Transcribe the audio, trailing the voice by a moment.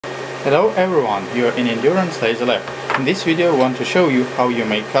Hello everyone, you are in Endurance Laser Lab. In this video I want to show you how you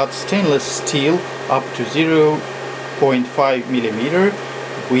may cut stainless steel up to 0.5 mm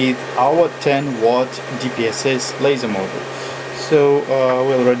with our 10 watt DPSS laser module. So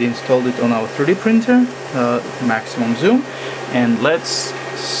we already installed it on our 3D printer, maximum zoom, and let's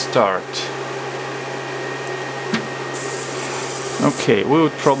start. Okay, we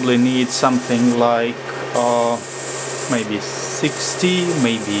would probably need something like maybe 60,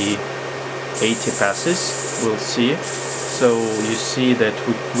 maybe 80 passes, we'll see. So you see that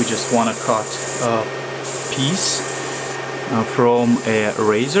we just want to cut a piece from a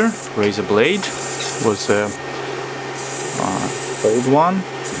razor blade. It was a old one,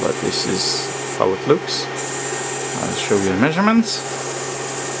 but this is how it looks. I'll show you the measurements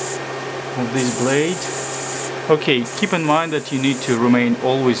of this blade. Okay, keep in mind that you need to remain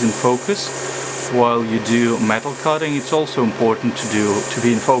always in focus while you do metal cutting. It's also important to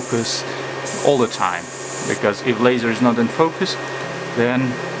be in focus all the time, because if laser is not in focus,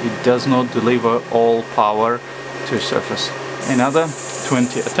 then it does not deliver all power to surface. Another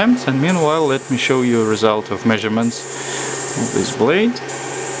 20 attempts, and meanwhile let me show you a result of measurements of this blade.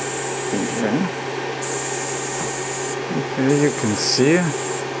 Okay, you can see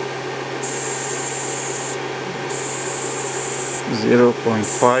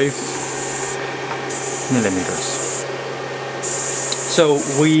 0.5 millimeters. So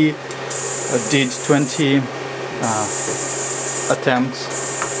we did 20 attempts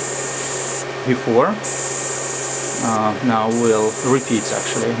before. Now we'll repeat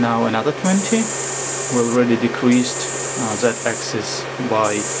actually. Now another 20. We already decreased that axis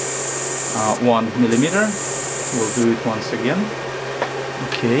by 1 millimeter. We'll do it once again.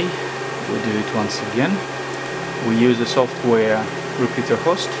 Okay, we'll do it once again. We use a software repeater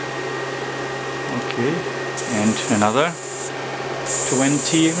host. Okay, and another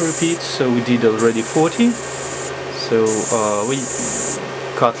 20 repeats, so we did already 40. So we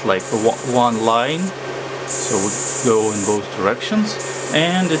cut like one line, so we go in both directions,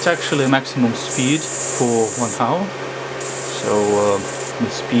 and it's actually maximum speed for 1 hour. So the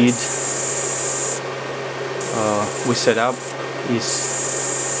speed we set up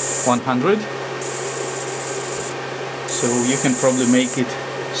is 100. So you can probably make it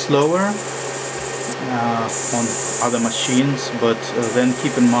slower on other machines, but then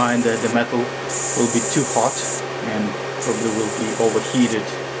keep in mind that the metal will be too hot and probably will be overheated,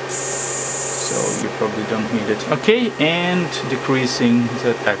 so you probably don't need it. Okay, and decreasing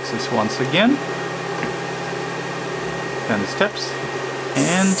that axis once again, 10 steps,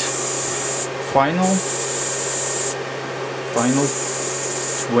 and final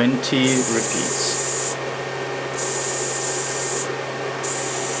 20 repeats.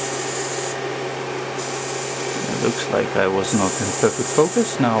 Looks like I was not in perfect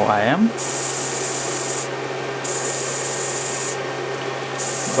focus. Now I am.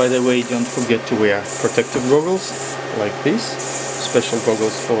 By the way, don't forget to wear protective goggles like this. Special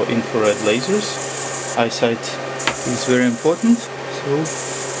goggles for infrared lasers. Eyesight is very important, so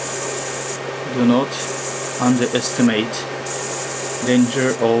do not underestimate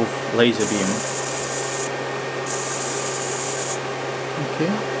danger of laser beam.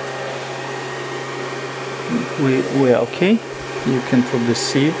 Okay. We are okay. You can probably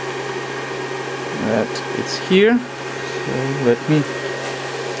see that it's here. So let me.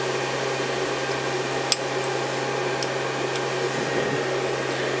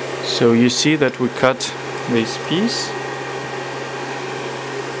 So you see that we cut this piece.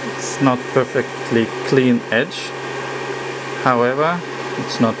 It's not perfectly clean edge. However,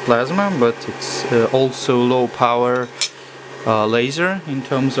 it's not plasma, but it's also low power laser in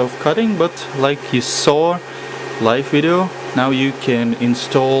terms of cutting. But like you saw live video, now you can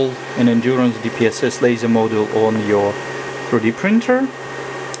install an Endurance DPSS laser module on your 3D printer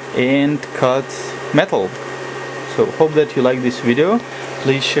and cut metal. So hope that you like this video.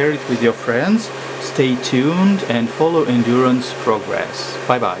 Please share it with your friends. Stay tuned and follow Endurance progress.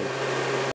 Bye bye.